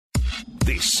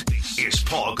This is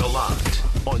Paul Gallant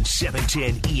on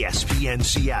 710 ESPN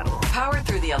Seattle. Powered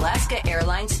through the Alaska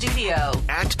Airlines studio.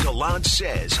 At Gallant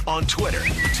Says on Twitter.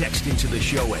 Text into the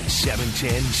show at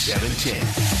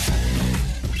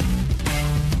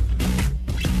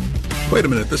 710-710. Wait a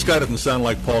minute, this guy doesn't sound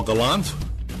like Paul Gallant.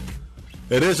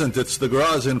 It isn't. It's the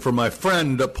garage in for my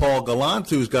friend Paul Gallant,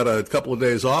 who's got a couple of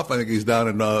days off. I think he's down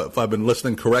in, if I've been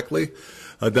listening correctly,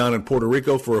 down in Puerto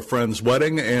Rico for a friend's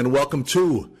wedding. And welcome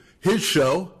to his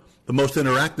show, the most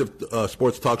interactive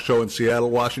sports talk show in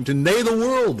Seattle, Washington. Nay, the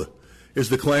world is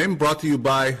the claim, brought to you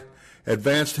by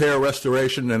Advanced Hair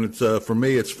Restoration. And it's for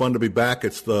me, it's fun to be back.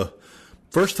 It's the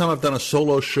first time I've done a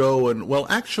solo show. And, well,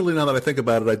 actually, now that I think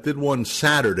about it, I did one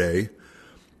Saturday.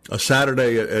 A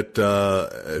Saturday at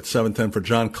 710 for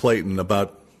John Clayton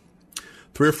about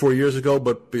 3 or 4 years ago,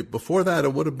 but before that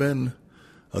it would have been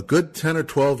a good 10 or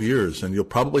 12 years, and you'll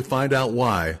probably find out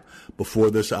why before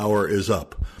this hour is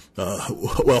up.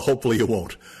 Well, hopefully you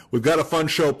won't. We've got a fun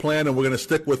show planned, and we're going to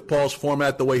stick with Paul's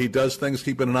format, the way he does things,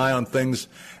 keeping an eye on things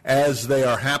as they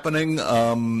are happening.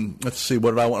 Let's see,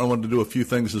 what did I want? I wanted to do a few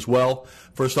things as well.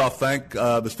 First off, thank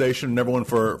the station and everyone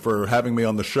for having me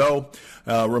on the show.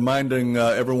 Reminding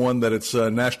everyone that it's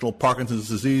National Parkinson's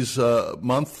Disease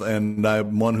Month, and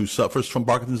I'm one who suffers from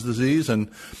Parkinson's disease, and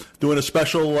doing a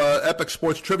special Epic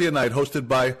Sports Trivia Night hosted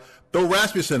by Bill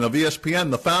Rasmussen of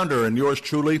ESPN, the founder, and yours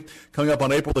truly, coming up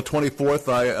on April the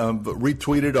 24th. I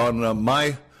retweeted on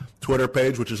my Twitter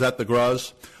page, which is at The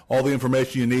Graz, all the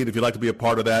information you need if you'd like to be a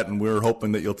part of that, and we're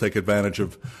hoping that you'll take advantage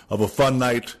of a fun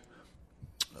night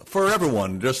for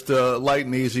everyone, just light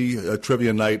and easy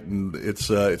trivia night, and it's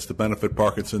to benefit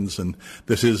Parkinson's, and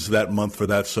this is that month for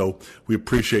that, so we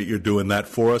appreciate you doing that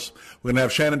for us. We're going to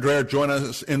have Shannon Drayer join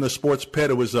us in the Sports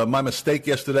Pit. It was my mistake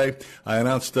yesterday. I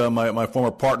announced my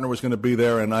former partner was going to be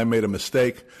there, and I made a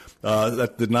mistake.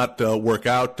 That did not work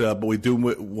out, but we do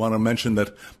want to mention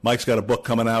that Mike's got a book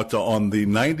coming out on the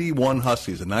 91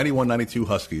 Huskies, the 91-92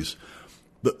 Huskies.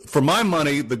 For my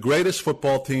money, the greatest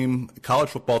football team, college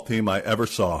football team I ever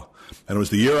saw. And it was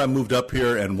the year I moved up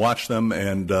here and watched them,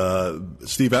 and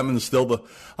Steve Emtman's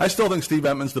I still think Steve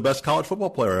Emtman's the best college football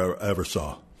player I ever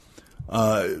saw.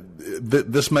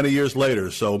 This many years later.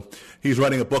 So he's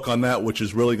writing a book on that, which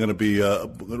is really going to be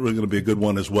a good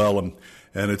one as well. And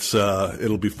it's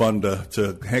it'll be fun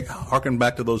to harken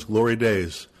back to those glory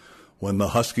days when the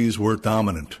Huskies were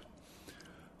dominant.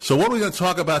 So what are we going to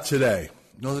talk about today?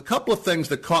 There's a couple of things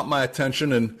that caught my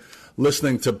attention in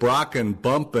listening to Brock and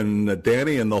Bump and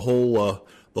Danny and the whole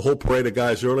parade of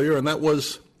guys earlier, and that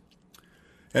was,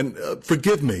 and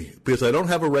forgive me, because I don't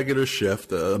have a regular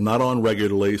shift. I'm not on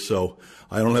regularly, so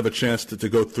I don't have a chance to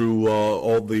go through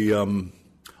all the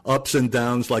ups and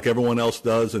downs like everyone else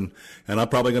does, and I'm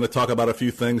probably going to talk about a few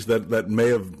things that may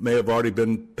have already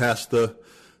been past the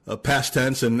past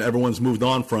tense and everyone's moved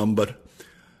on from, but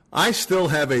I still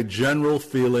have a general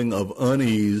feeling of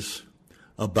unease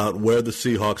about where the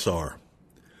Seahawks are.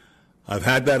 I've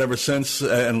had that ever since,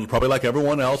 and probably like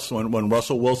everyone else, when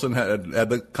Russell Wilson had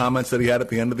the comments that he had at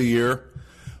the end of the year,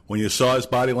 when you saw his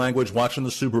body language watching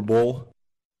the Super Bowl,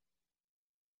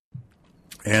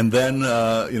 and then,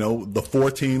 the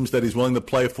 4 teams that he's willing to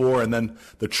play for, and then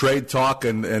the trade talk,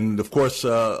 and of course,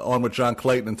 on with John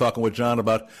Clayton and talking with John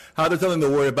about how there's nothing to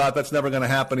worry about. That's never going to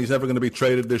happen. He's never going to be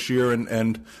traded this year.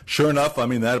 And sure enough, I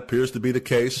mean, that appears to be the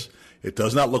case. It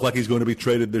does not look like he's going to be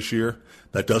traded this year.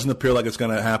 That doesn't appear like it's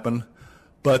going to happen.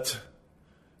 But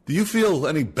do you feel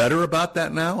any better about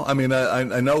that now? I mean,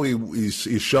 I know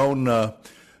he's shown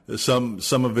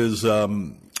some of his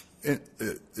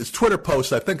Twitter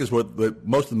posts, I think, is what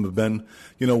most of them have been,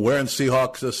 wearing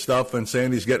Seahawks stuff and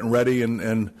saying he's getting ready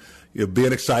and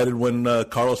being excited when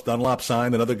Carlos Dunlap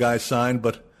signed and other guys signed.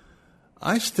 But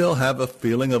I still have a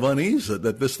feeling of unease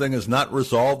that this thing is not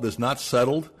resolved, is not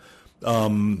settled.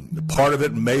 Part of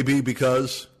it may be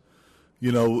because,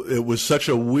 it was such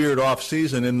a weird off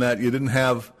season in that you didn't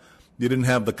have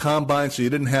the combine, so you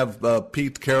didn't have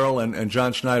Pete Carroll and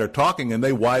John Schneider talking, and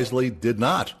they wisely did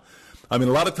not. I mean,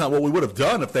 a lot of time, what we would have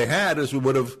done if they had is we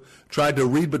would have tried to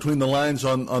read between the lines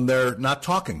on their not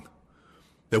talking.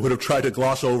 They would have tried to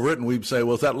gloss over it, and we'd say,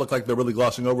 well, does that look like they're really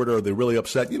glossing over it, or are they really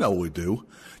upset? You know what we do.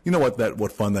 You know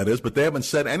what fun that is, but they haven't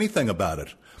said anything about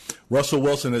it. Russell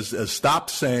Wilson has stopped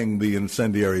saying the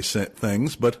incendiary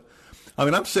things, but, I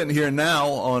mean, I'm sitting here now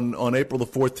on April the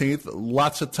 14th,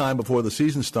 lots of time before the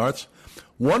season starts,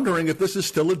 wondering if this is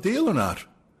still a deal or not,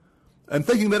 and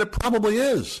thinking that it probably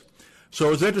is. So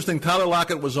it was interesting. Tyler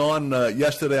Lockett was on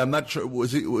yesterday. I'm not sure. I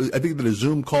think he did a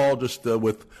Zoom call just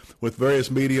with various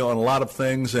media on a lot of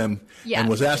things, and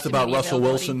was asked about Russell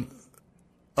Wilson.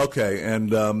 Okay,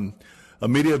 and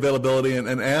media availability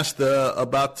and asked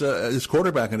about his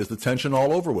quarterback and his detention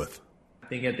all over with. I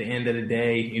think at the end of the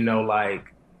day,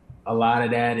 like a lot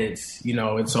of that, it's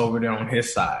over there on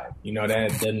his side.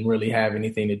 That doesn't really have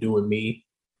anything to do with me.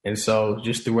 And so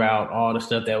just throughout all the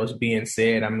stuff that was being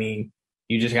said,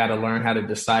 you just got to learn how to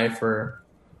decipher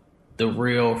the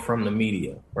real from the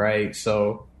media, right?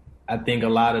 So I think a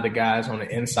lot of the guys on the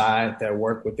inside that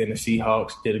work within the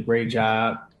Seahawks did a great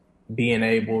job being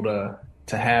able to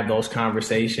have those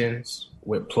conversations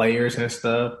with players and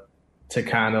stuff to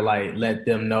kind of like let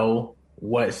them know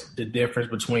what's the difference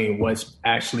between what's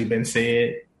actually been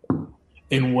said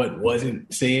and what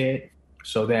wasn't said,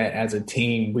 so that as a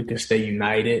team we can stay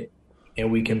united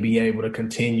and we can be able to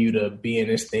continue to be in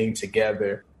this thing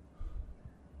together.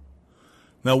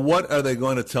 Now, what are they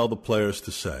going to tell the players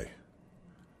to say?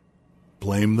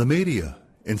 Blame the media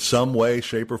in some way,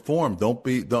 shape, or form.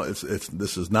 This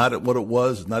is not what it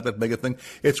was. It's not that big a thing.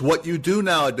 It's what you do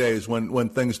nowadays when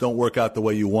things don't work out the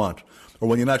way you want, or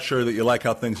when you're not sure that you like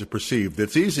how things are perceived.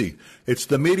 It's easy. It's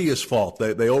the media's fault.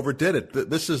 They overdid it.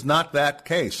 This is not that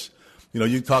case.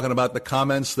 You're talking about the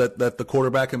comments that the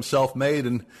quarterback himself made,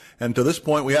 and to this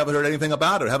point, we haven't heard anything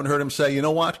about it. I haven't heard him say, you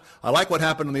know what, I like what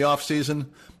happened in the offseason.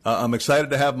 I'm excited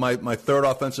to have my third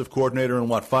offensive coordinator in,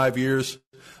 5 years.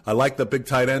 I like the big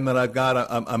tight end that I've got.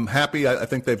 I'm happy. I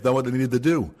think they've done what they needed to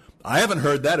do. I haven't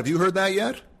heard that. Have you heard that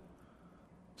yet?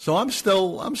 So I'm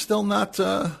still not.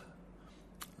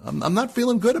 I'm not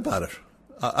feeling good about it.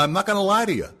 I'm not going to lie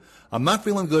to you. I'm not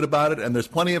feeling good about it, and there's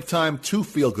plenty of time to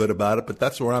feel good about it. But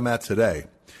that's where I'm at today.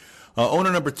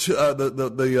 Owner number two,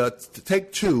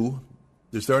 take two.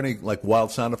 Is there any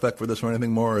wild sound effect for this or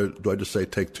anything more, or do I just say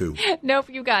take two? Nope,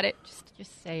 you got it.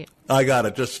 Just say it. I got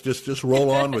it. Just roll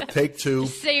on with take two.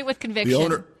 Just say it with conviction.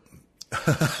 The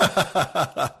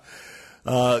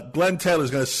owner, Glenn Taylor,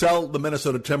 is going to sell the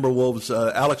Minnesota Timberwolves.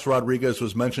 Alex Rodriguez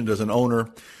was mentioned as an owner.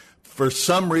 For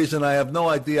some reason, I have no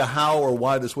idea how or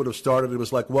why this would have started. It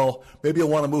was maybe you'll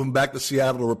want to move him back to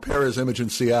Seattle to repair his image in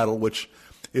Seattle, which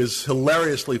is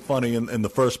hilariously funny in the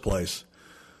first place.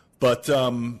 But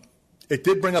it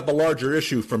did bring up a larger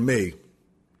issue for me.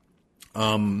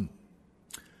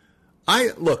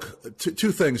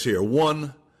 Two things here.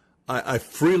 One, I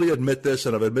freely admit this,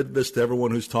 and I've admitted this to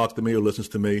everyone who's talked to me or listens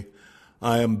to me.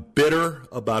 I am bitter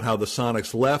about how the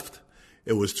Sonics left.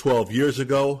 It was 12 years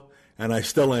ago, and I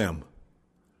still am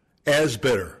as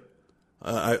bitter.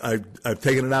 I've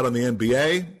taken it out on the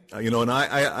NBA, and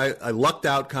I lucked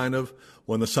out kind of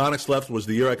when the Sonics left. Was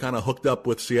the year I kind of hooked up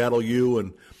with Seattle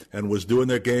U and was doing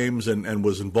their games and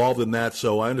was involved in that.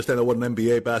 So I understand it wasn't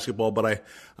NBA basketball, but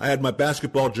I had my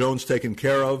basketball Jones taken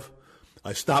care of.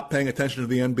 I stopped paying attention to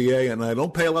the NBA, and I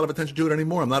don't pay a lot of attention to it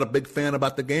anymore. I'm not a big fan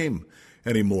about the game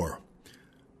anymore.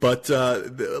 But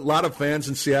a lot of fans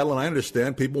in Seattle, and I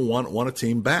understand, people want a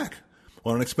team back,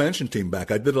 want an expansion team back.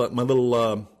 I did my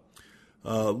little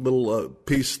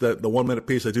piece, the 1 minute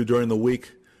piece I do during the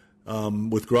week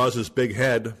with Graz's big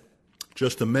head,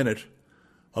 just a minute,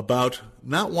 about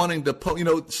not wanting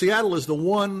to Seattle is the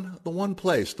one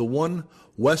place, the one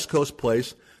West Coast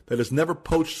place that has never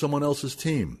poached someone else's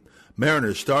team.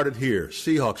 Mariners started here.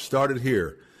 Seahawks started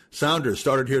here. Sounders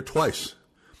started here twice,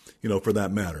 for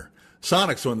that matter.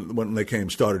 Sonics, when they came,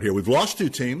 started here. We've lost two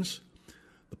teams.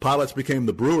 The Pilots became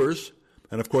the Brewers.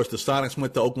 And, of course, the Sonics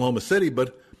went to Oklahoma City.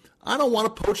 But I don't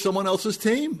want to poach someone else's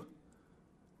team.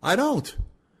 I don't.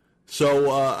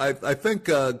 So I think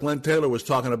Glenn Taylor was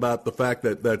talking about the fact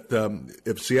that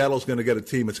if Seattle's going to get a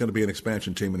team, it's going to be an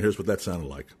expansion team. And here's what that sounded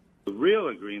like. The real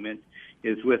agreement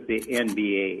is with the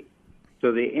NBA.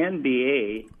 So the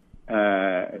NBA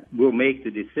will make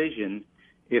the decision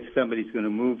if somebody's going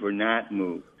to move or not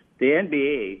move. The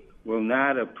NBA will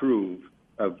not approve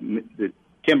of the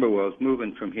Timberwolves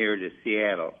moving from here to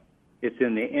Seattle. It's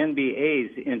in the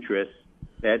NBA's interest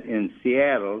that in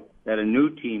Seattle that a new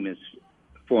team is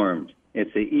formed. It's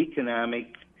an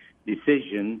economic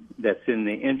decision that's in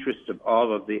the interest of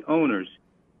all of the owners.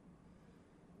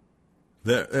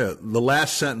 The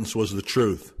last sentence was the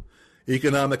truth.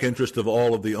 Economic interest of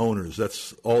all of the owners.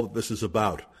 That's all that this is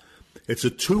about. It's a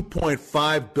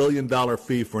 $2.5 billion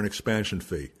fee for an expansion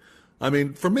fee. I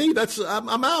mean, for me,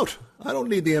 I'm out. I don't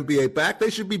need the NBA back. They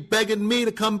should be begging me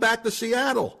to come back to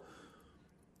Seattle.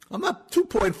 I'm not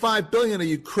 $2.5 billion. Are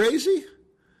you crazy?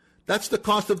 That's the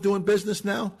cost of doing business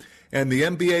now. And the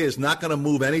NBA is not going to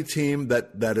move any team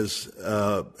that has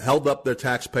held up their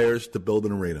taxpayers to build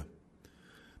an arena.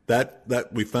 That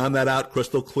we found that out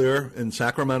crystal clear in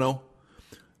Sacramento.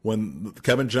 When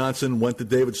Kevin Johnson went to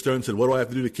David Stern and said, what do I have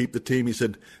to do to keep the team? He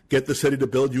said, get the city to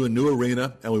build you a new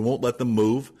arena, and we won't let them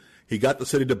move. He got the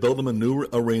city to build them a new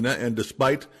arena, and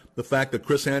despite the fact that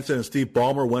Chris Hansen and Steve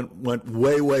Ballmer went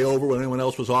way, way over what anyone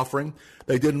else was offering,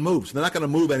 they didn't move. So they're not going to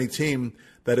move any team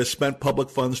that has spent public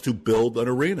funds to build an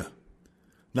arena.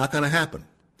 Not going to happen.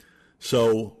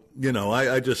 So,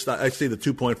 I see the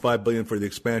 $2.5 billion for the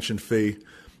expansion fee.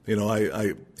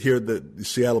 I hear that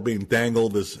Seattle being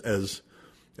dangled as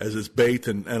its bait,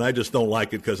 and I just don't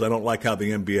like it because I don't like how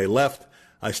the NBA left.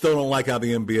 I still don't like how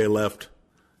the NBA left.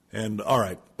 And all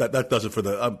right, that does it for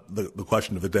the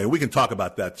question of the day. We can talk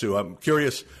about that too. I'm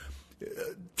curious.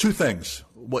 Two things: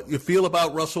 what you feel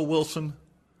about Russell Wilson.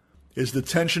 Is the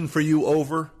tension for you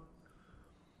over?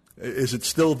 Is it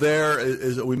still there?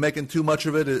 Are we making too much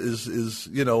of it?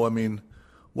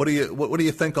 What do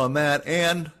you think on that?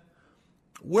 And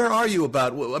where are you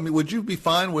about? Would you be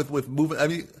fine with moving?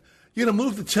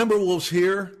 Move the Timberwolves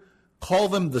here, call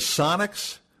them the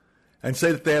Sonics, and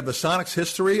say that they have the Sonics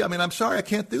history? I'm sorry, I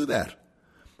can't do that.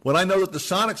 When I know that the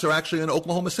Sonics are actually in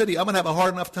Oklahoma City, I'm going to have a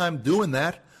hard enough time doing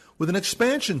that with an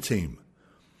expansion team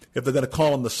if they're going to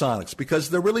call them the Sonics, because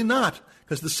they're really not,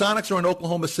 because the Sonics are in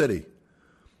Oklahoma City.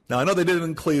 Now, I know they did it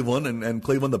in Cleveland, and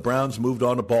Cleveland, the Browns moved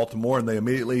on to Baltimore, and they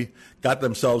immediately got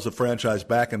themselves a franchise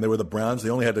back, and they were the Browns. They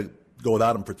only had to go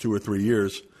without them for 2 or 3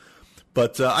 years.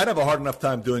 But I'd have a hard enough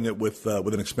time doing it with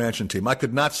an expansion team. I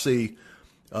could not see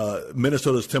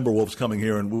Minnesota's Timberwolves coming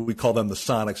here, and we call them the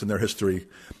Sonics, and their history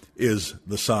is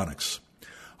the Sonics.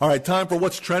 All right, time for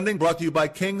What's Trending, brought to you by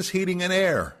King's Heating and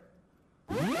Air.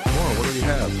 What do we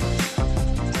have?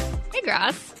 Hey,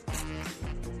 Gross.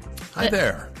 Hi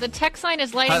there. The text line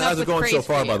is lighting up How's it with going praise so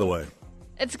far, for you. by the way?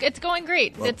 It's going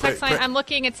great. Well, the text line, I'm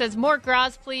looking, it says, more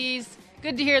Gross, please.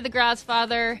 Good to hear the Gross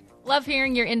Father. Love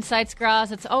hearing your insights,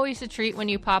 Gross. It's always a treat when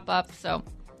you pop up. So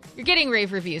you're getting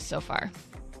rave reviews so far.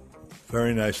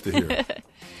 Very nice to hear.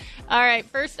 All right,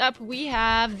 first up, we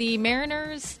have the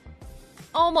Mariners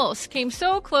almost came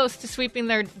so close to sweeping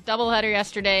their doubleheader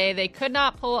yesterday. They could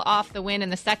not pull off the win in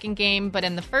the second game, but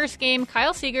in the first game,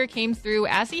 Kyle Seager came through,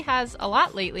 as he has a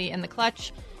lot lately, in the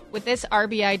clutch with this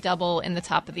RBI double in the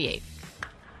top of the 8th.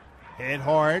 Hit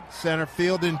hard, center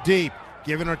field and deep.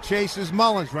 Giving her chases,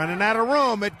 Mullins running out of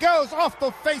room. It goes off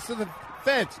the face of the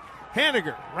fence.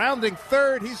 Haniger rounding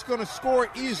third. He's going to score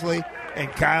easily.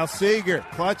 And Kyle Seager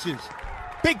clutches.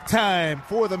 Big time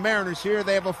for the Mariners here.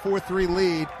 They have a 4-3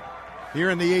 lead here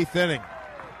in the 8th inning.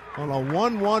 On a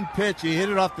 1-1 pitch, he hit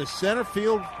it off the center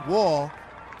field wall.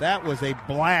 That was a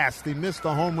blast. He missed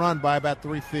a home run by about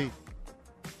 3 feet.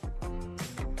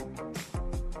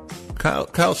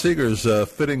 Kyle Seager's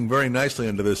fitting very nicely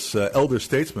into this elder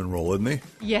statesman role, isn't he?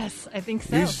 Yes, I think so.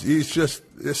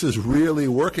 This is really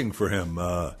working for him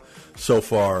so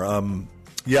far. I'm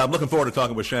looking forward to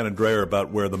talking with Shannon Drayer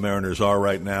about where the Mariners are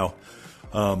right now.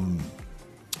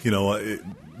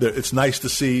 It's nice to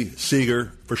see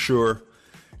Seager, for sure.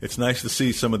 It's nice to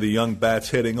see some of the young bats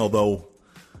hitting, although,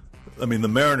 the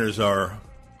Mariners are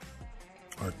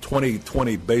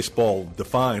 2020 baseball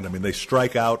defined. They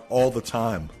strike out all the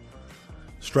time.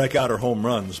 Strikeout or home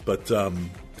runs, but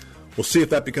we'll see if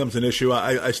that becomes an issue.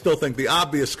 I still think the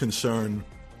obvious concern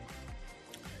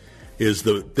is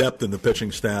the depth in the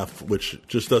pitching staff, which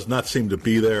just does not seem to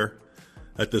be there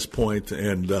at this point.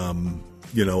 And,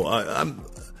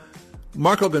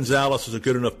 Marco Gonzalez is a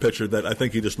good enough pitcher that I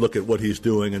think you just look at what he's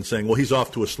doing and saying, well, he's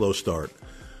off to a slow start.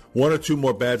 1 or 2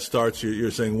 more bad starts, you're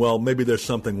saying, well, maybe there's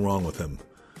something wrong with him.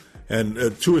 And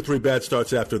 2 or 3 bad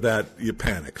starts after that, you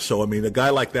panic. So, a guy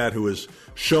like that who has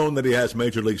shown that he has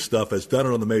major league stuff, has done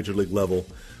it on the major league level,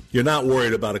 you're not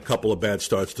worried about a couple of bad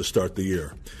starts to start the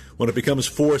year. When it becomes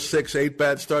 4, 6, 8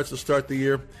 bad starts to start the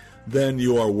year, then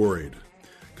you are worried.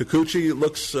 Kikuchi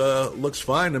looks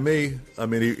fine to me.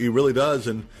 He really does.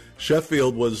 And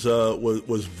Sheffield was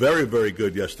very, very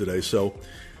good yesterday. So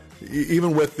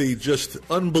even with the just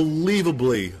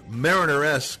unbelievably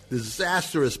Mariner-esque,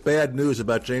 disastrous bad news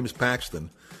about James Paxton,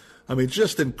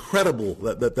 just incredible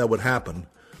that would happen.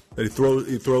 That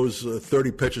he throws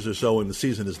 30 pitches or so and the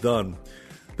season is done.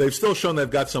 They've still shown they've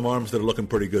got some arms that are looking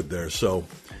pretty good there. So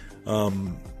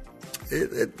 10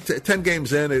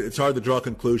 games in, it's hard to draw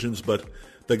conclusions, but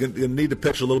they're going to need to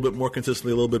pitch a little bit more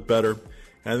consistently, a little bit better,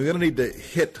 and they're going to need to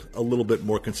hit a little bit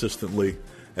more consistently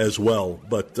as well.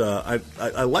 But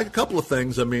I like a couple of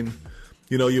things. The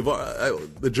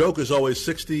joke is always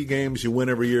 60 games you win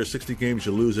every year, 60 games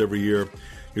you lose every year.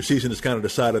 Your season is kind of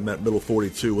decided in that middle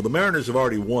 42. Well, the Mariners have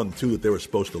already won 2 that they were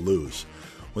supposed to lose.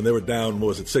 When they were down,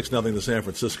 6-0 to San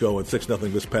Francisco and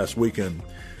 6-0 this past weekend.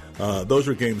 Those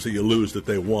are games that you lose that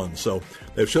they won. So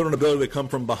they've shown an ability to come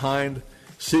from behind.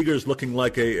 Seager's looking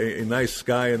like a nice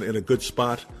guy in a good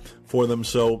spot for them.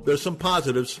 So there's some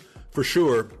positives for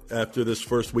sure after this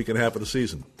first week and a half of the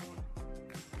season.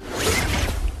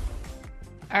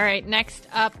 All right, next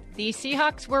up, the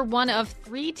Seahawks were one of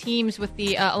 3 teams with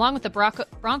the, along with the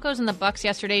Broncos and the Bucs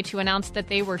yesterday, to announce that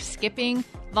they were skipping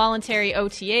voluntary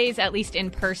OTAs, at least in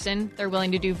person. They're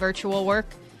willing to do virtual work.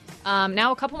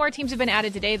 Now a couple more teams have been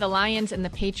added today, the Lions and the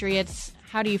Patriots.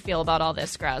 How do you feel about all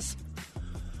this, Graz?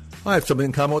 I have something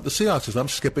in common with the Seahawks, because I'm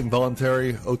skipping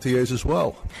voluntary OTAs as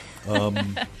well.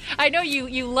 I know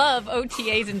you love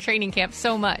OTAs and training camp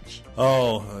so much.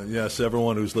 Yes.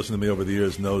 Everyone who's listened to me over the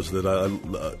years knows that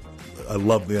I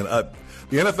love the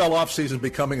NFL offseason.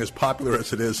 Becoming as popular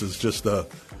as it is just a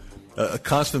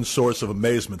constant source of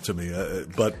amazement to me.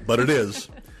 But it is,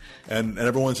 and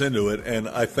everyone's into it. And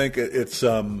I think it's.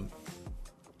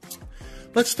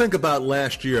 Let's think about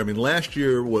last year. I mean, last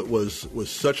year was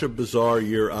such a bizarre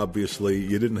year. Obviously,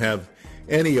 you didn't have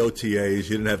any OTAs.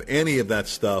 You didn't have any of that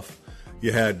stuff.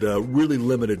 You had really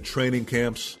limited training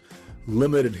camps,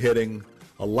 limited hitting,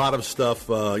 a lot of stuff,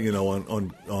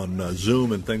 on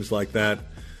Zoom and things like that.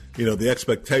 The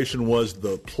expectation was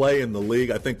the play in the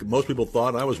league. I think most people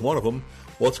thought, and I was one of them,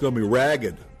 well, it's going to be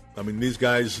ragged. I mean, these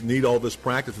guys need all this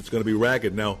practice. It's going to be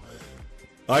ragged. Now,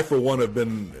 I, for one, have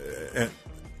been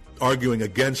arguing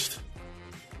against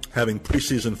having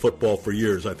preseason football for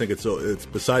years. I think it's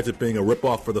besides it being a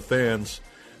ripoff for the fans,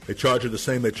 they charge it the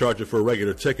same they charge it for a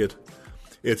regular ticket.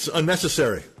 It's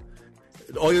unnecessary.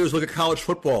 All you do is look at college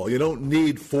football. You don't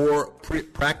need 4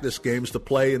 practice games to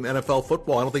play in NFL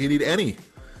football. I don't think you need any.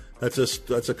 That's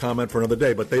a comment for another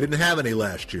day. But they didn't have any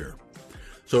last year,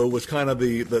 so it was kind of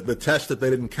the test that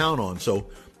they didn't count on. So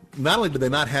not only did they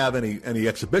not have any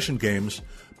exhibition games,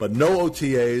 but no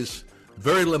OTAs.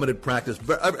 Very limited practice.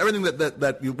 Everything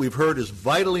that we've heard is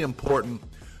vitally important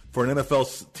for an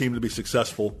NFL team to be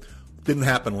successful. Didn't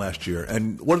happen last year.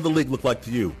 And what did the league look like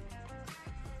to you?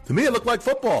 To me, it looked like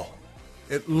football.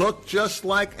 It looked just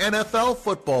like NFL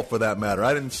football, for that matter.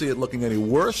 I didn't see it looking any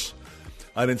worse.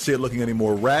 I didn't see it looking any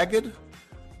more ragged.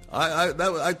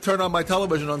 I turned on my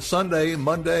television on Sunday,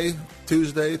 Monday,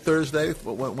 Tuesday, Thursday.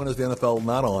 When is the NFL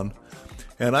not on?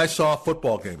 And I saw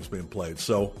football games being played.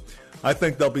 So I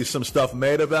think there'll be some stuff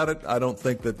made about it. I don't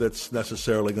think that that's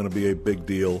necessarily going to be a big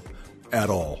deal at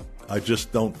all. I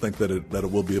just don't think that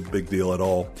it will be a big deal at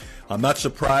all. I'm not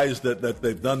surprised that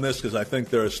they've done this, because I think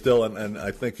there is still, and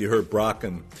I think you heard Brock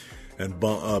and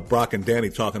Danny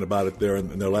talking about it there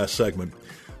in their last segment.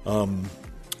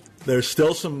 There's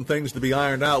still some things to be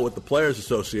ironed out with the Players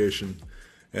Association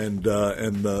and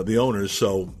the owners.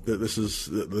 So this is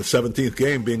the 17th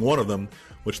game being one of them,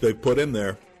 which they've put in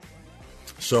there.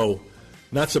 So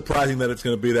not surprising that it's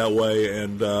going to be that way.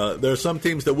 And there are some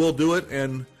teams that will do it,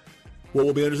 and what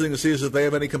will be interesting to see is if they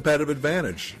have any competitive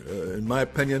advantage. In my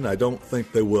opinion, I don't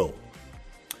think they will.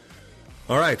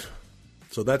 All right,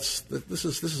 so this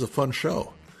is a fun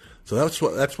show. So that's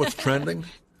what's trending.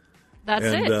 That's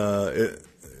it.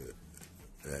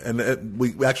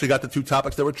 We actually got the 2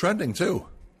 topics that were trending too.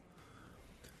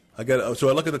 I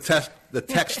look at the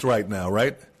text right now,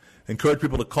 right? Encourage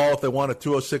people to call if they want at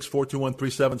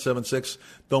 206-421-3776.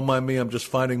 Don't mind me. I'm just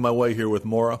finding my way here with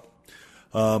Maura.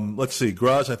 Let's see.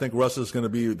 Graz, I think Russ is going to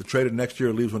be traded next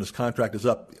year, leaves when his contract is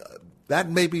up. That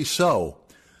may be so.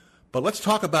 But let's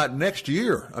talk about next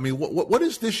year. I mean, what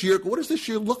is this year? What does this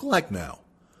year look like now?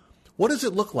 What does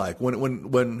it look like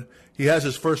when he has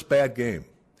his first bad game?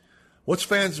 What's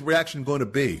fans' reaction going to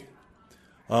be?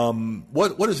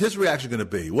 What is his reaction going to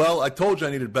be? Well, I told you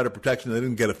I needed better protection. They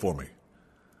didn't get it for me.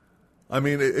 I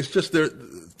mean, it's just there.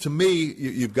 To me,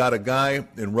 you've got a guy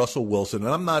in Russell Wilson,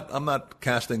 and I'm not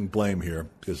casting blame here,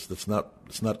 because it's not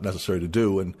necessary to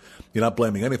do, and you're not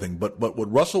blaming anything. But what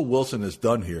Russell Wilson has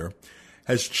done here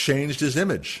has changed his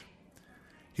image.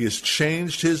 He has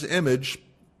changed his image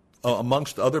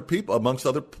amongst other people, amongst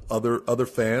other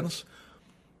fans,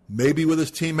 maybe with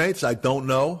his teammates. I don't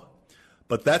know.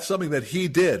 But that's something that he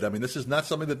did. I mean, this is not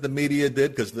something that the media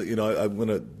did, because, I'm going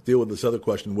to deal with this other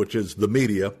question, which is the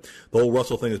media. The whole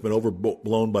Russell thing has been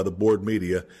overblown by the board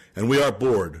media, and we are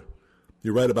bored.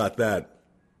 You're right about that.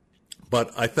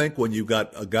 But I think when you've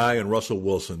got a guy in Russell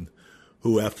Wilson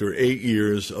who, after 8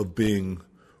 years of being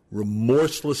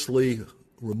remorselessly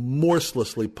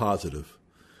positive,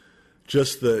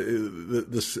 just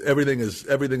this everything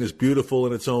is beautiful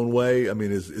in its own way. I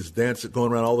mean, his dance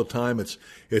going around all the time. It's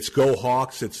go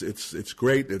Hawks. It's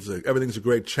great. Everything's a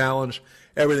great challenge.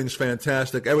 Everything's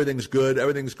fantastic. Everything's good.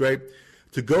 Everything's great.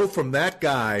 To go from that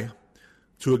guy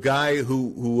to a guy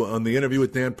who on the interview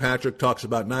with Dan Patrick talks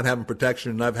about not having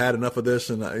protection, and I've had enough of this,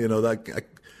 and I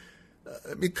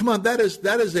mean, come on, that is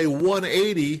a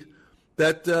 180.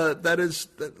 That is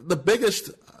the biggest.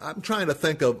 I'm trying to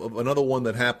think of another one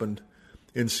that happened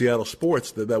in Seattle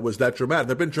sports that was that dramatic.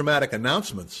 There have been dramatic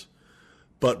announcements,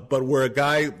 but where a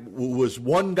guy was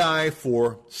one guy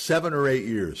for 7 or 8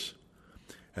 years,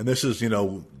 and this is,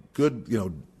 good,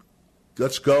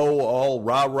 let's go, all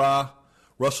rah-rah,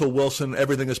 Russell Wilson,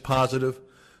 everything is positive,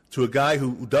 to a guy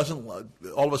who doesn't,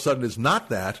 all of a sudden is not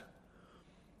that.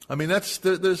 I mean, I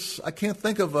can't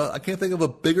think of a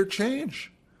bigger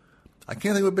change.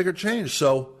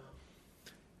 So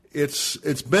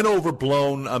it's been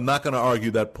overblown. I'm not going to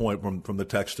argue that point from the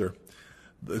texter.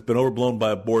 It's been overblown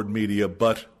by board media,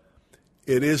 but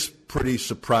it is pretty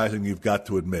surprising, you've got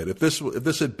to admit. If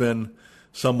this had been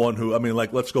someone who,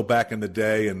 let's go back in the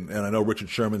day, and I know Richard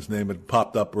Sherman's name had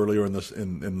popped up earlier in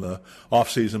the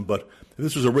offseason, but if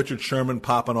this was a Richard Sherman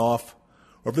popping off,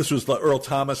 or if this was Earl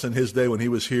Thomas in his day when he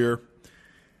was here,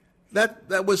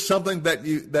 that was something that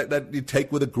you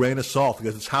take with a grain of salt,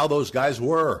 because it's how those guys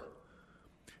were.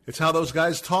 It's how those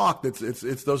guys talked.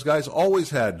 It's those guys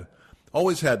always had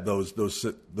those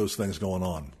things going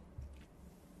on.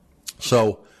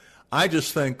 So I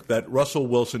just think that Russell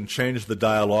Wilson changed the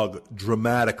dialogue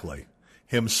dramatically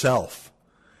himself.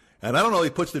 And I don't know if he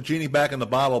puts the genie back in the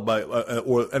bottle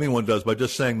or anyone does, by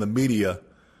just saying the media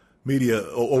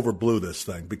overblew this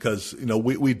thing, because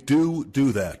we do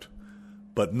that,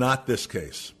 but not this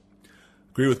case.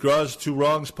 Agree with Graz, 2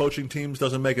 wrongs, poaching teams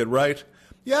doesn't make it right.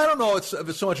 Yeah, I don't know if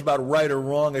it's so much about right or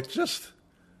wrong. It's just,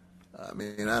 I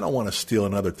don't want to steal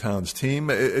another town's team.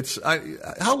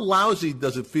 How lousy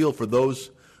does it feel for those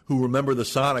who remember the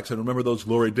Sonics and remember those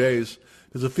glory days?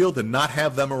 Does it feel to not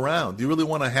have them around? Do you really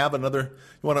want to have another?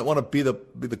 You want to be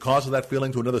the cause of that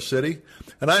feeling to another city?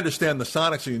 And I understand the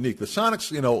Sonics are unique. The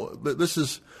Sonics, this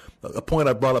is a point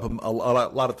I brought up a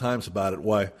lot of times about it.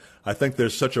 Why I think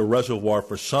there's such a reservoir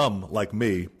for some like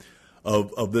me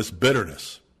of this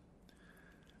bitterness.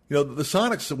 The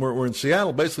Sonics were in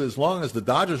Seattle basically as long as the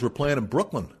Dodgers were playing in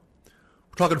Brooklyn.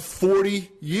 We're talking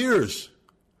 40 years.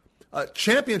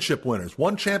 Championship winners,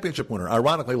 one championship winner,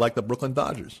 ironically, like the Brooklyn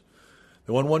Dodgers.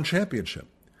 They won one championship.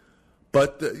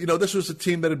 But, this was a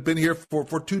team that had been here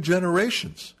for 2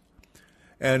 generations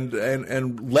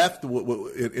and left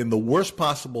in the worst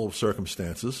possible of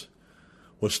circumstances,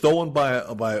 was stolen by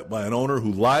an owner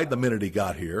who lied the minute he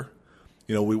got here.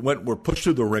 We're pushed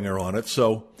through the ringer on it.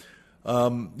 So,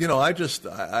 I'm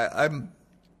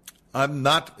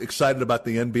not excited about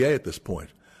the NBA at this point.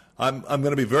 I'm going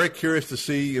to be very curious to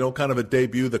see, kind of a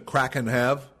debut the Kraken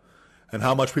have, and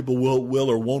how much people will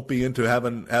or won't be into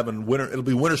having winter. It'll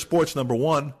be winter sports, number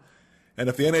one. And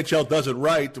if the NHL does it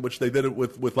right, which they did it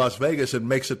with Las Vegas, and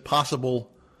makes it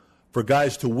possible for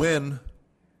guys to win.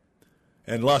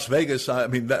 And Las Vegas, I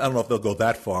don't know if they'll go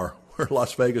that far, where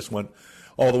Las Vegas went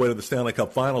all the way to the Stanley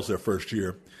Cup Finals their first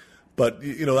year. But,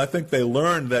 I think they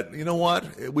learned that,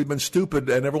 we've been stupid,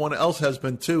 and everyone else has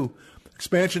been too.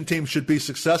 Expansion teams should be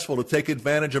successful to take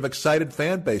advantage of excited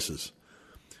fan bases.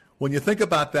 When you think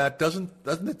about that, doesn't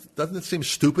it seem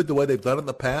stupid the way they've done it in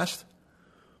the past?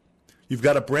 You've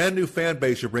got a brand new fan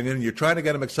base you're bringing in, you're trying to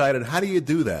get them excited. How do you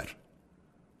do that?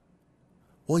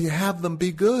 Well, you have them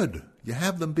be good.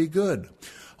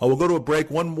 We'll go to a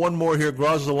break. One more here.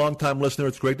 Graz is a longtime listener.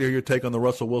 It's great to hear your take on the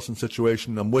Russell Wilson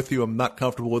situation. I'm with you. I'm not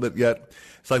comfortable with it yet.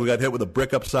 It's like we got hit with a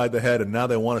brick upside the head, and now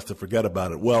they want us to forget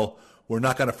about it. Well, we're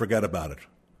not going to forget about it.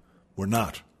 We're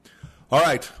not. All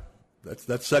right.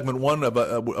 That's segment 1.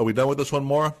 Are we done with this one,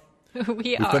 Maura?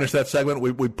 We finished that segment.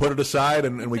 We put it aside,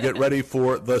 and we get ready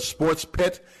for the Sports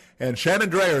Pit. And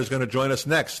Shannon Drayer is going to join us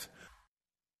next.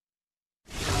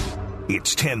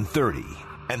 It's 10:30.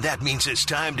 And that means it's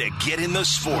time to get in the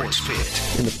Sports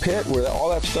Pit. In the pit where all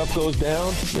that stuff goes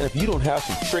down, man, if you don't have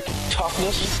some freaking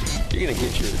toughness, you're gonna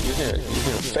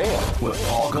fail. With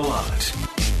Paul Gallant.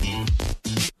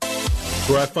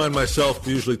 Where I find myself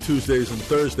usually Tuesdays and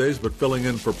Thursdays, but filling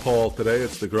in for Paul today,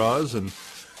 it's the Graz, and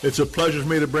it's a pleasure for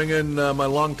me to bring in my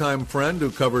longtime friend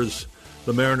who covers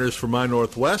the Mariners for My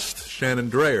Northwest, Shannon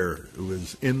Drayer, who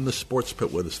is in the Sports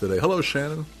Pit with us today. Hello,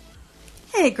 Shannon.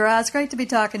 Hey, Graz, great to be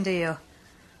talking to you.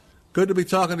 Good to be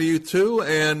talking to you too,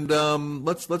 and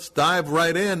let's dive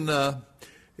right in.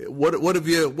 What are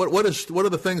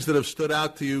the things that have stood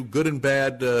out to you, good and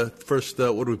bad? First,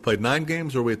 what have we played? 9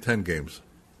 games, or are we at 10 games?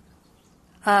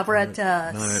 We're at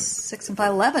 6 and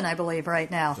 5, 11, I believe, right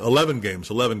now. 11 games.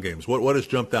 What has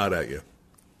jumped out at you?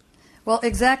 Well,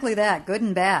 exactly that, good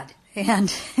and bad,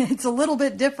 and it's a little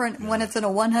bit different when it's in a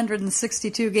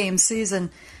 162-game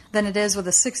season than it is with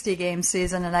a 60-game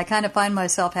season, and I kind of find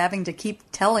myself having to keep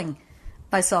telling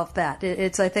myself that.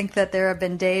 I think that there have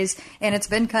been days, and it's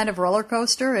been kind of roller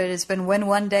coaster. It has been win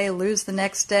one day, lose the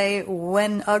next day,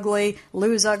 win ugly,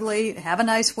 lose ugly, have a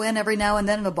nice win every now and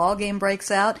then, and a ball game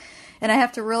breaks out. And I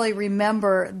have to really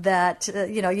remember that,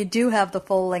 you do have the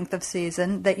full length of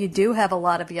season, that you do have a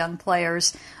lot of young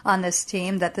players on this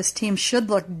team, that this team should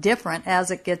look different as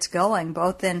it gets going,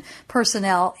 both in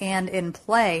personnel and in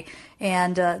play.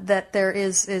 And that there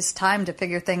is time to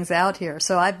figure things out here.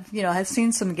 So I've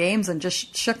seen some games and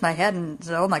just shook my head and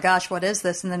said, oh my gosh, what is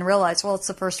this? And then realized, well, it's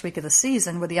the first week of the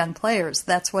season with young players.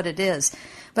 That's what it is.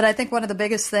 But I think two of the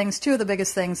biggest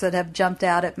things that have jumped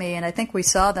out at me, and I think we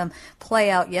saw them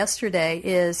play out yesterday,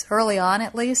 is early on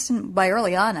at least, and by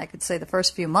early on I could say the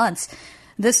first few months,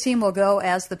 this team will go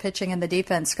as the pitching and the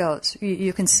defense goes.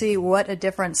 You can see what a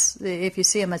difference, if you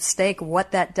see a mistake,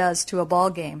 what that does to a ball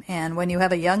game. And when you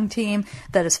have a young team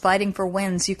that is fighting for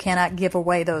wins, you cannot give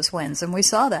away those wins. And we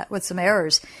saw that with some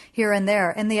errors here and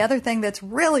there. And the other thing that's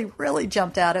really, really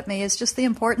jumped out at me is just the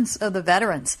importance of the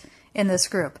veterans in this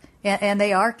group. And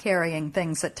they are carrying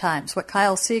things at times. What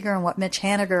Kyle Seager and what Mitch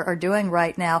Haniger are doing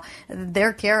right now,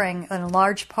 they're carrying in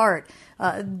large part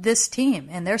this team,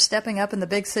 and they're stepping up in the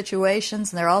big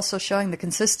situations, and they're also showing the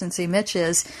consistency Mitch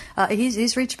is.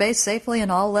 He's reached base safely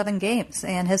in all 11 games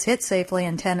and has hit safely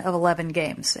in 10 of 11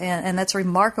 games, and that's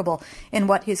remarkable in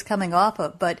what he's coming off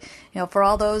of. But for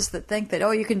all those that think that,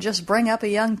 you can just bring up a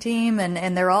young team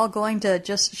and they're all going to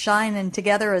just shine and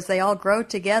together as they all grow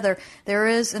together, there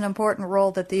is an important role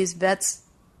that these vets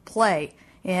play.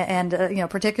 And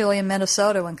particularly in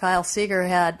Minnesota when Kyle Seager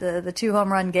had the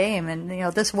 2-home run game,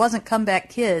 and this wasn't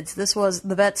comeback kids. This was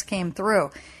the vets came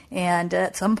through, and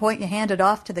at some point you hand it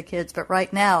off to the kids. But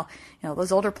right now,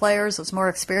 those older players, those more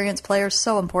experienced players,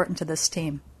 so important to this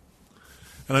team.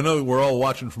 And I know we're all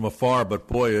watching from afar, but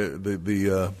boy,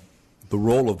 the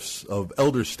role of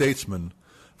elder statesman,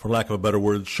 for lack of a better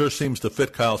word, sure seems to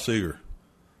fit Kyle Seager.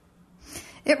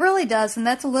 It really does, and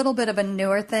that's a little bit of a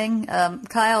newer thing.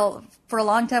 Kyle, for a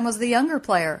long time, was the younger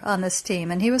player on this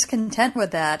team, and he was content with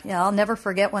that. I'll never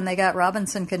forget when they got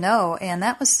Robinson Cano, and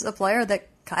that was a player that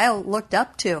Kyle looked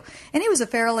up to. And he was a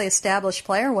fairly established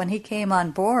player when he came on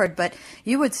board, but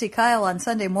you would see Kyle on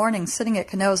Sunday morning sitting at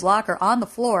Cano's locker on the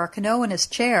floor, Cano in his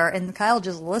chair, and Kyle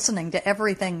just listening to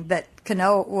everything that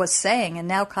Cano was saying, and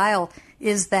now Kyle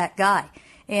is that guy.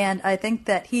 And I think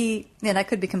that and I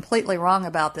could be completely wrong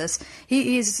about this,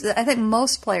 I think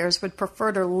most players would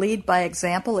prefer to lead by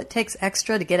example. It takes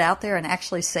extra to get out there and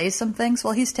actually say some things.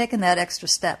 Well, he's taken that extra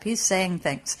step. He's saying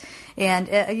things. And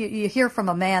you hear from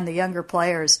a man, the younger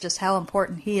players, just how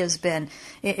important he has been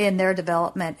in their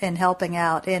development and helping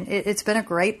out. And it's been a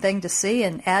great thing to see.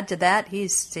 And add to that,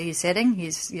 he's hitting.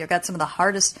 He's got some of the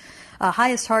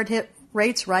highest hard hit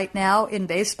rates right now in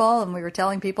baseball, and we were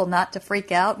telling people not to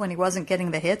freak out when he wasn't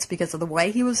getting the hits because of the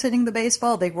way he was hitting the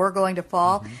baseball. They were going to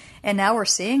fall, and now we're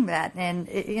seeing that. And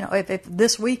if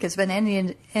this week has been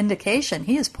any indication,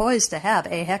 he is poised to have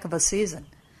a heck of a season.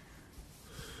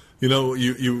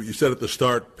 You said at the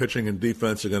start, pitching and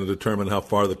defense are going to determine how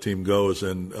far the team goes,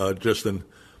 and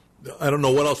I don't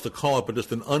know what else to call it, but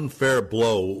just an unfair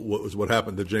blow was what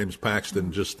happened to James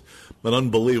Paxton. Just an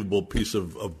unbelievable piece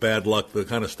of bad luck, the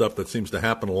kind of stuff that seems to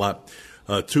happen a lot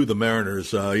to the Mariners.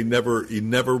 He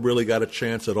never really got a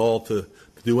chance at all to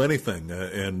do anything,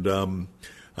 and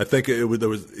I think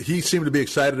he seemed to be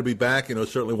excited to be back.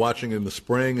 Certainly watching in the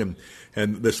spring,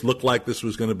 and this looked like this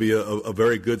was going to be a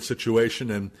very good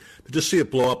situation, and to just see it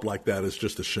blow up like that is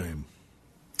just a shame.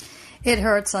 It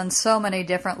hurts on so many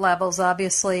different levels.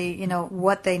 Obviously,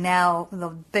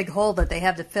 the big hole that they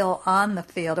have to fill on the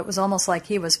field, it was almost like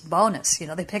he was bonus.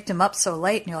 They picked him up so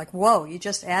late, and you're like, whoa, you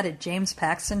just added James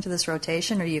Paxton to this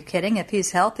rotation? Are you kidding? If he's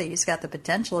healthy, he's got the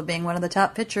potential of being one of the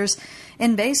top pitchers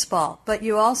in baseball. But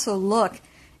you also look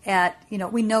at,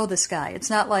 we know this guy.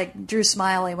 It's not like Drew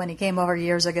Smyly when he came over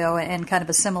years ago and kind of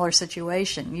a similar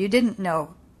situation. You didn't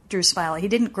know Drew Smyly. He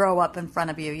didn't grow up in front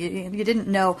of you. You didn't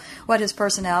know what his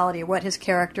personality, what his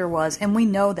character was, and we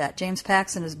know that. James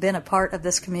Paxton has been a part of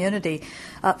this community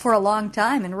for a long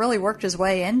time and really worked his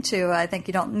way into, I think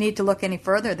you don't need to look any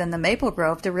further than the Maple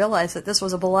Grove to realize that this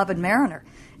was a beloved Mariner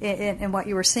in what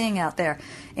you were seeing out there.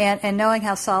 And knowing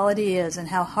how solid he is and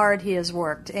how hard he has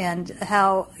worked and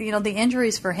how, the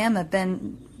injuries for him have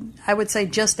been, I would say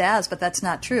just as, but that's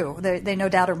not true. They no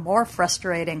doubt are more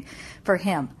frustrating for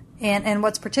him. And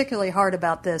what's particularly hard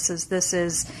about this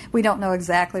is we don't know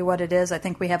exactly what it is. I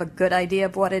think we have a good idea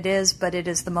of what it is, but it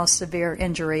is the most severe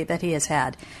injury that he has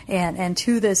had. And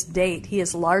to this date, he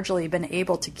has largely been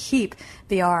able to keep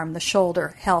the arm, the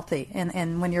shoulder healthy.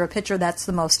 And when you're a pitcher, that's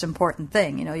the most important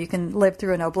thing. You can live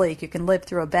through an oblique, you can live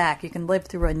through a back, you can live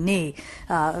through a knee,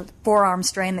 forearm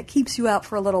strain that keeps you out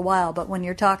for a little while. But when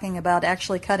you're talking about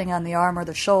actually cutting on the arm or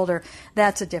the shoulder,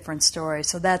 that's a different story.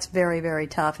 So that's very, very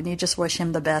tough. And you just wish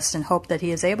him the best trust and hope that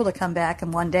he is able to come back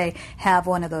and one day have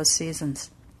one of those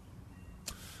seasons.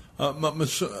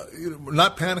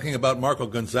 Not panicking about Marco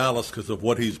Gonzalez because of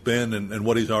what he's been and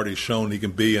what he's already shown he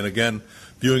can be. And again,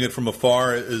 viewing it from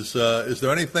afar, is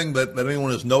there anything that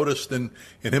anyone has noticed in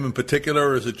him in particular,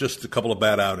 or is it just a couple of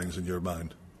bad outings in your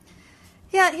mind?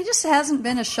 Yeah, he just hasn't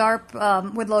been as sharp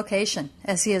with location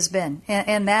as he has been,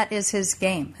 and that is his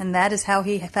game, and that is how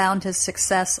he found his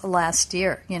success last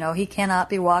year. You know, he cannot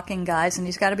be walking guys, and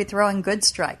he's got to be throwing good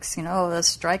strikes. You know, a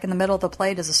strike in the middle of the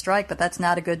plate is a strike, but that's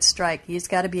not a good strike. He's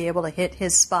got to be able to hit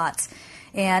his spots.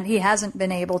 And he hasn't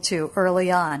been able to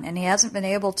early on. And he hasn't been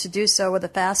able to do so with a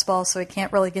fastball, so he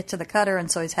can't really get to the cutter,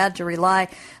 and so he's had to rely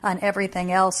on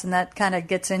everything else, and that kind of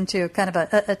gets into kind of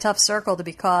a tough circle to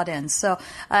be caught in. So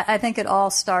I think it all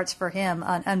starts for him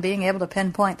on being able to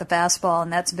pinpoint the fastball,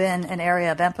 and that's been an area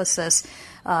of emphasis,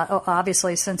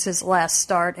 obviously, since his last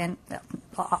start, and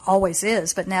always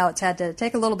is, but now it's had to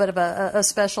take a little bit of a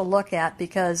special look at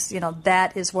because, you know,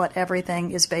 that is what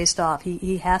everything is based off.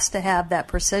 He has to have that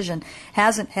precision,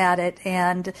 hasn't had it,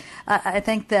 and I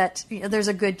think that there's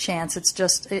a good chance it's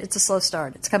a slow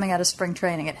start. It's coming out of spring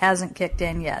training. It hasn't kicked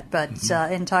in yet, but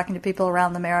in talking to people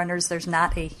around the Mariners, there's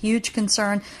not a huge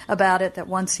concern about it, that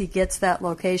once he gets that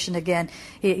location again,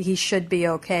 he should be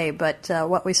okay. But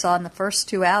what we saw in the first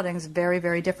two outings, very,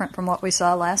 very different from what we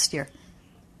saw last year.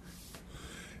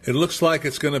 It looks like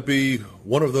it's going to be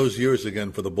one of those years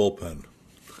again for the bullpen.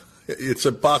 It's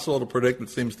impossible to predict, it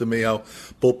seems to me, how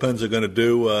bullpens are going to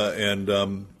do.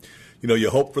 You know, you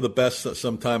hope for the best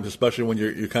sometimes, especially when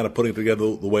you're kind of putting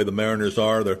together the way the Mariners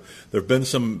are. There have been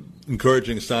some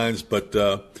encouraging signs, but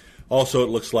also it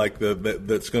looks like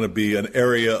that's going to be an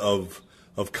area of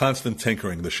constant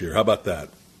tinkering this year. How about that?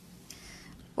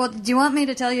 Well, do you want me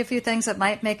to tell you a few things that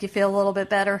might make you feel a little bit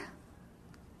better?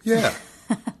 Yeah.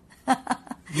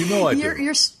 You know I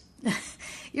do.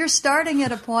 You're starting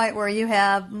at a point where you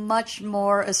have much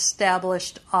more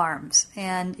established arms,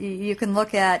 and you can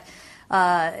look at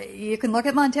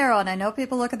Montero, and I know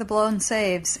people look at the blown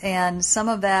saves, and some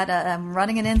of that. I'm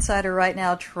running an insider right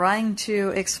now, trying to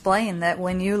explain that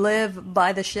when you live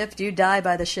by the shift, you die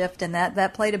by the shift, and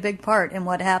that played a big part in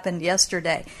what happened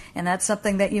yesterday, and that's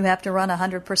something that you have to run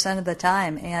 100% of the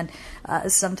time, and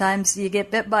sometimes you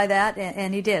get bit by that,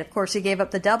 and he did. Of course, he gave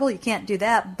up the double. You can't do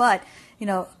that, but you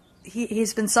know.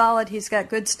 He's been solid. He's got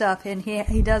good stuff, and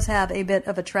he does have a bit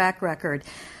of a track record.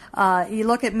 You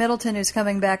look at Middleton, who's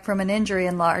coming back from an injury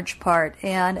in large part,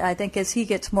 and I think as he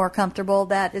gets more comfortable,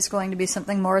 that is going to be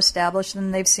something more established than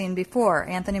they've seen before.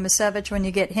 Anthony Misevich, when you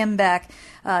get him back,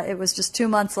 it was just 2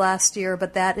 months last year,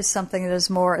 but that is something that is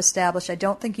more established. I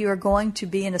don't think you are going to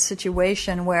be in a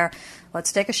situation where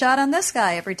let's take a shot on this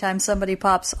guy every time somebody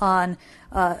pops on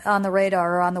the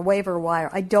radar or on the waiver wire.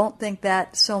 I don't think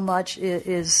that so much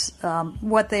is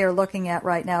what they are looking at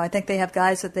right now. I think they have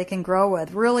guys that they can grow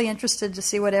with. Really interested to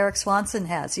see what Eric Swanson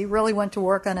has. He really went to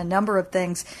work on a number of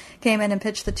things. Came in and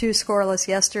pitched the 2 scoreless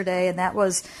yesterday, and that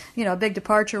was, you know, a big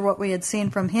departure what we had seen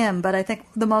from him. But I think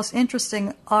the most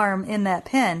interesting arm in that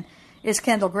pen is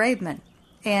Kendall Graveman,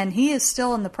 and he is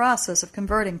still in the process of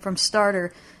converting from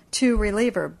starter to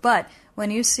reliever. But when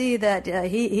you see that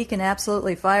he can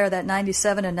absolutely fire that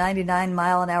 97 and 99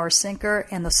 mile an hour sinker,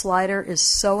 and the slider is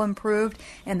so improved,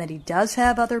 and that he does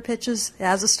have other pitches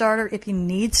as a starter if he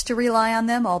needs to rely on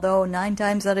them, although 9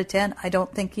 times out of 10 I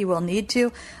don't think he will need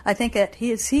to. I think that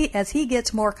as he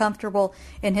gets more comfortable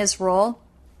in his role.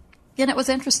 And it was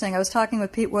interesting. I was talking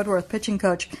with Pete Woodworth, pitching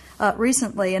coach,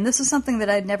 recently, and this is something that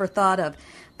I'd never thought of.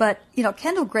 But, you know,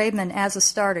 Kendall Graveman as a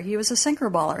starter, he was a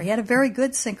sinker baller. He had a very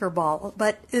good sinker ball,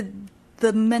 but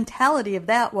the mentality of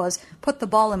that was put the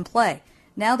ball in play.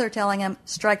 Now they're telling him,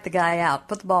 strike the guy out,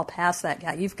 put the ball past that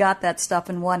guy. You've got that stuff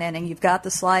in one inning. You've got the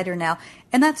slider now.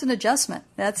 And that's an adjustment.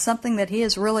 That's something that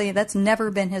that's never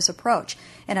been his approach.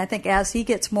 And I think as he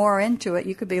gets more into it,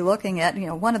 you could be looking at, you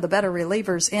know, one of the better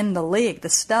relievers in the league. The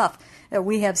stuff that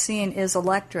we have seen is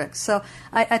electric. So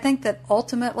I think that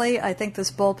ultimately, I think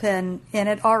this bullpen in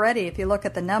it already, if you look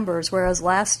at the numbers, whereas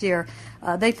last year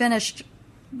they finished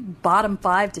bottom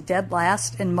 5 to dead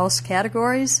last in most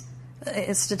categories.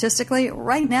 Statistically,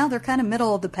 right now they're kind of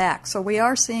middle of the pack. So we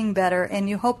are seeing better, and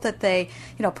you hope that they,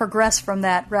 you know, progress from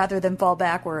that rather than fall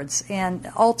backwards. And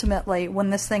ultimately, when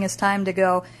this thing is time to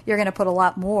go, you're going to put a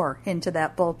lot more into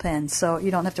that bullpen, so you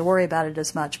don't have to worry about it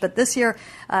as much. But this year,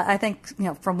 I think, you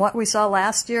know, from what we saw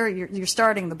last year, you're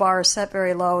starting, the bar is set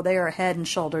very low. They are head and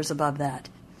shoulders above that.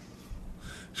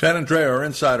 Shannon Drea, our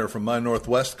insider from My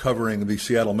Northwest, covering the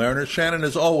Seattle Mariners. Shannon,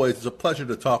 as always, it's a pleasure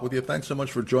to talk with you. Thanks so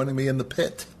much for joining me in the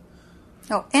pit.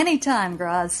 Oh, anytime,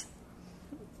 Graz.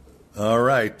 All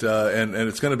right, and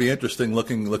it's going to be interesting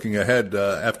looking ahead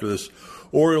after this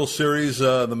Orioles series.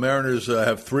 The Mariners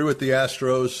have 3 with the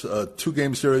Astros,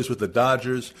 2-game series with the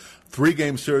Dodgers,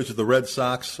 3-game series with the Red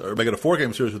Sox, or make it a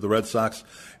 4-game series with the Red Sox,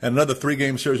 and another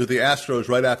 3-game series with the Astros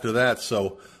right after that.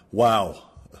 So, wow.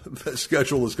 The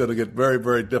schedule is going to get very,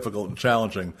 very difficult and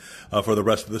challenging for the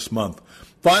rest of this month.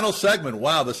 Final segment.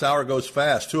 Wow, this hour goes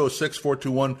fast.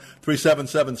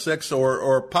 206-421-3776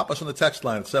 or pop us on the text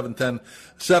line at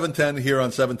 710 here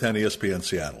on 710 ESPN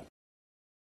Seattle.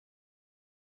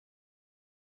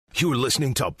 You're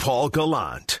listening to Paul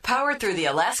Gallant. Powered through the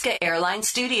Alaska Airlines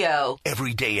Studio.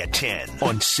 Every day at 10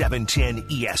 on 710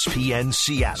 ESPN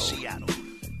Seattle.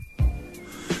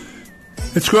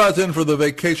 It's crowds in for the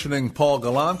vacationing Paul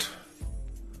Gallant.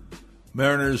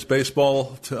 Mariners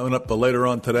baseball coming up later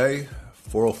on today.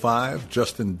 4:05.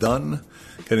 Justin Dunn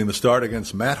getting the start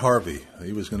against Matt Harvey.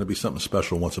 He was going to be something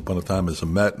special once upon a time as a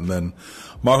Met. And then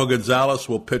Marco Gonzalez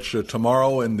will pitch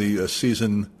tomorrow in the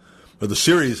season, or the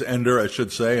series ender, I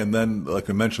should say. And then, like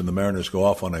I mentioned, the Mariners go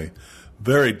off on a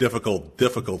very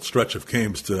difficult stretch of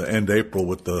games to end April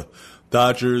with the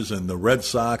Dodgers and the Red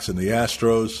Sox and the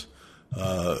Astros.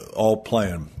 All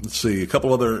playing. Let's see, a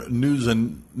couple other news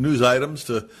items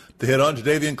to hit on.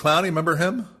 Jadeveon Clowney, remember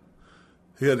him?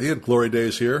 He had glory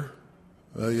days here.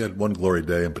 He had one glory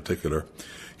day in particular.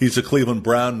 He's a Cleveland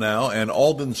Brown now. And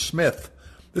Aldon Smith,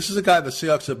 this is a guy the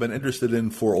Seahawks have been interested in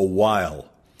for a while.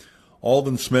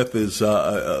 Aldon Smith is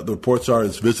the reports are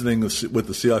is visiting with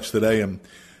the Seahawks today,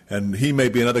 and he may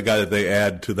be another guy that they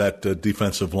add to that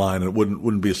defensive line. It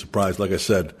wouldn't be a surprise. Like I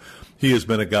said, he has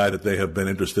been a guy that they have been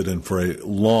interested in for a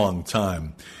long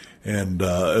time, and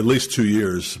at least 2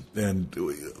 years. And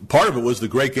part of it was the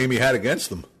great game he had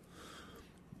against them,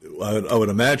 I would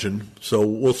imagine. So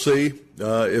we'll see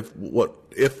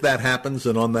if that happens,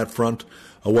 and on that front,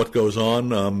 what goes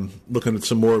on. Looking at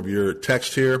some more of your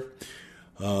text here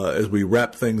as we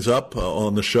wrap things up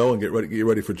on the show and get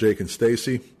ready for Jake and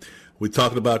Stacy. We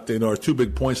talked about our 2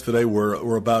 big points today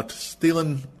were about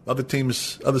stealing other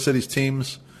cities'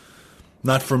 teams.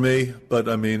 Not for me, but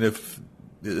I mean,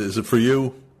 is it for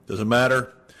you? Doesn't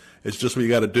matter. It's just what you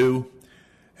got to do.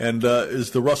 And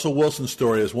is the Russell Wilson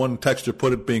story, as one texter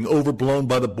put it, being overblown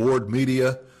by the board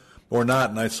media or not?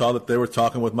 And I saw that they were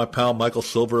talking with my pal Michael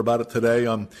Silver about it today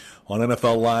on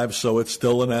NFL Live, so it's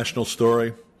still a national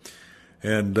story.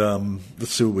 And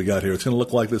let's see what we got here. It's going to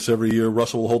look like this every year.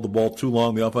 Russell will hold the ball too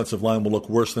long. The offensive line will look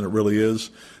worse than it really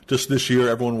is. Just this year,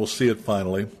 everyone will see it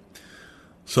finally.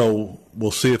 So we'll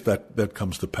see if that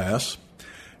comes to pass.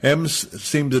 M's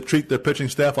seem to treat their pitching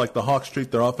staff like the Hawks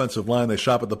treat their offensive line. They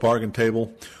shop at the bargain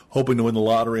table, hoping to win the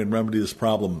lottery and remedy this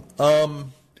problem. I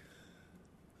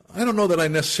don't know that I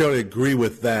necessarily agree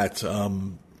with that.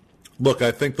 Look,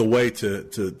 I think the way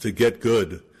to get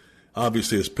good,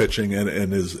 obviously, is pitching,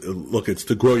 and it's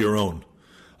to grow your own.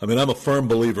 I mean, I'm a firm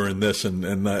believer in this,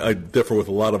 and I differ with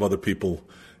a lot of other people,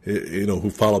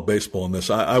 who follow baseball in this.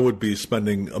 I would be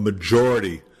spending a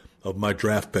majority of my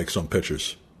draft picks on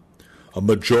pitchers. A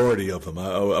majority of them.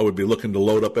 I would be looking to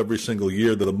load up every single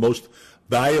year. They're the most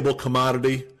valuable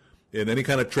commodity in any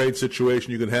kind of trade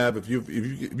situation you can have. If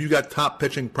you've got top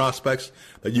pitching prospects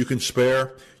that you can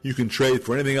spare, you can trade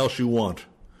for anything else you want.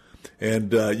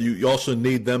 And you also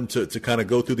need them to kind of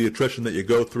go through the attrition that you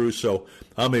go through. So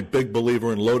I'm a big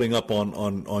believer in loading up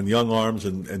on young arms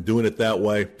and doing it that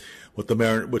way, which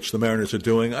the Mariners are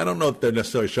doing. I don't know if they're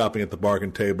necessarily shopping at the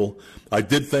bargain table. I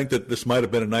did think that this might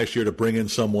have been a nice year to bring in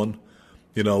someone,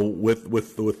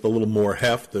 with a little more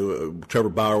heft. Trevor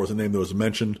Bauer was a name that was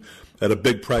mentioned at a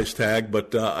big price tag,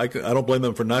 but I don't blame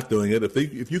them for not doing it.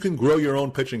 If you can grow your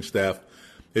own pitching staff,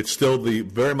 it's still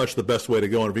very much the best way to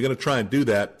go. And if you're going to try and do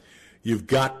that, you've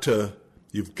got to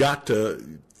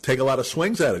take a lot of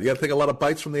swings at it. You got to take a lot of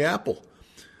bites from the apple.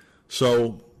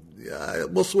 So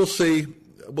we'll see.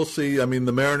 We'll see. I mean,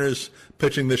 the Mariners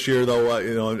pitching this year, though,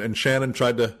 and Shannon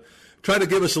tried to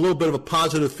give us a little bit of a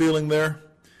positive feeling there.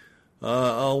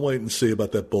 I'll wait and see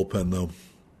about that bullpen, though.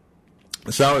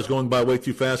 This hour is going by way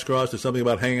too fast, Cross. There's something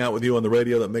about hanging out with you on the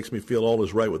radio that makes me feel all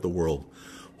is right with the world.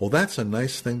 Well, that's a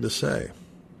nice thing to say.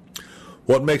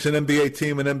 What makes an NBA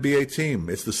team an NBA team?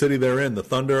 It's the city they're in. The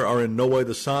Thunder are in no way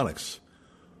the Sonics.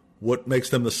 What makes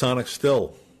them the Sonics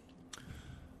still?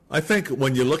 I think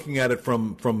when you're looking at it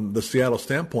from the Seattle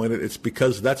standpoint, it's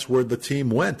because that's where the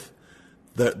team went.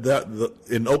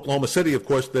 In Oklahoma City, of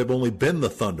course, they've only been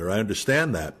the Thunder. I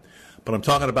understand that. But I'm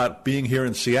talking about being here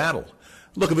in Seattle.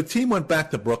 Look, if a team went back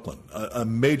to Brooklyn, a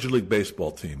Major League Baseball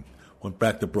team went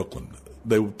back to Brooklyn,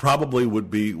 they probably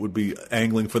would be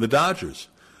angling for the Dodgers.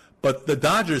 But the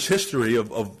Dodgers' history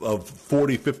of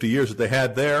 40, 50 years that they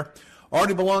had there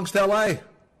already belongs to L.A.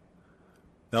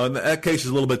 Now, in that case,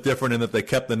 is a little bit different in that they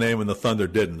kept the name and the Thunder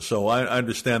didn't. So I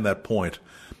understand that point.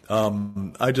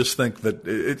 I just think that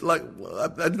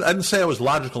I didn't say I was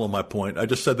logical in my point. I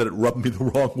just said that it rubbed me the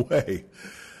wrong way.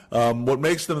 What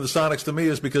makes them the Sonics to me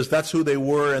is because that's who they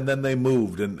were, and then they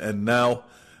moved, and now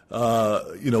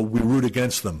we root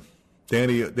against them.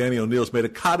 Danny O'Neil's made a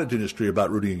cottage industry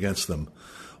about rooting against them.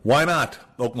 Why not?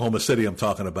 Oklahoma City, I'm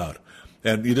talking about.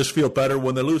 And you just feel better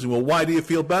when they're losing. Well, why do you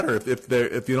feel better if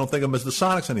you don't think of them as the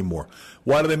Sonics anymore?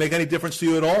 Why do they make any difference to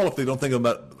you at all if they don't think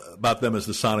about them as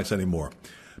the Sonics anymore?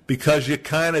 Because you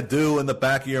kind of do in the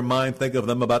back of your mind think of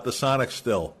them about the Sonics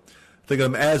still. Think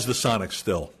of them as the Sonics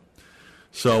still.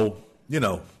 So,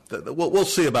 we'll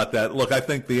see about that. Look, I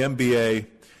think the NBA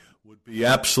would be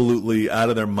absolutely out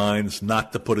of their minds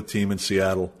not to put a team in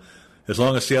Seattle. As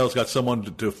long as Seattle's got someone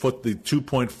to foot the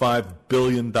 $2.5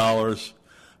 billion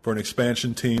for an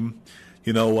expansion team,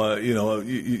 you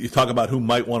talk about who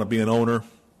might want to be an owner.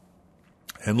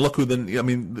 And look who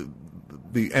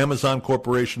the Amazon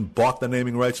Corporation bought the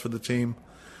naming rights for the team.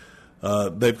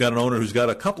 They've got an owner who's got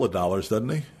a couple of dollars, doesn't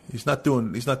he? He's not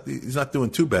doing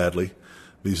too badly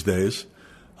these days.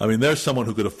 I mean, there's someone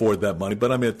who could afford that money.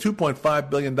 But I mean, a $2.5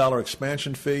 billion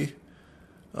expansion fee.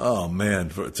 Oh man,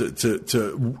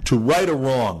 to right or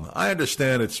wrong. I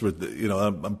understand it's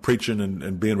I'm preaching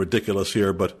and being ridiculous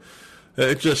here, but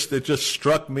it just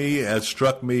struck me,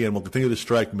 and will continue to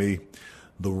strike me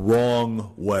the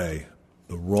wrong way.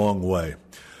 The wrong way.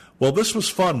 Well, this was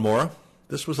fun, Maura.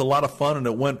 This was a lot of fun, and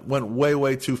it went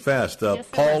way too fast. Yes,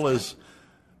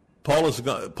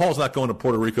 Paul's not going to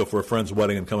Puerto Rico for a friend's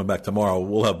wedding and coming back tomorrow.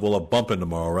 We'll have bumping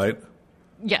tomorrow, right?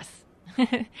 Yes.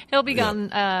 He'll be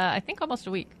gone, I think, almost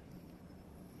a week.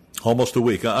 Almost a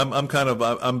week.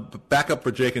 I'm back up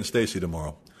for Jake and Stacy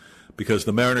tomorrow because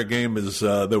the Mariner game is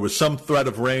there was some threat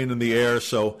of rain in the air.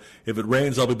 So if it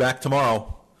rains, I'll be back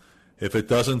tomorrow. If it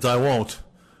doesn't, I won't.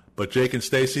 But Jake and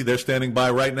Stacy, they're standing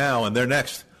by right now, and they're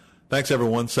next. Thanks,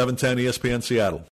 everyone. 710 ESPN Seattle.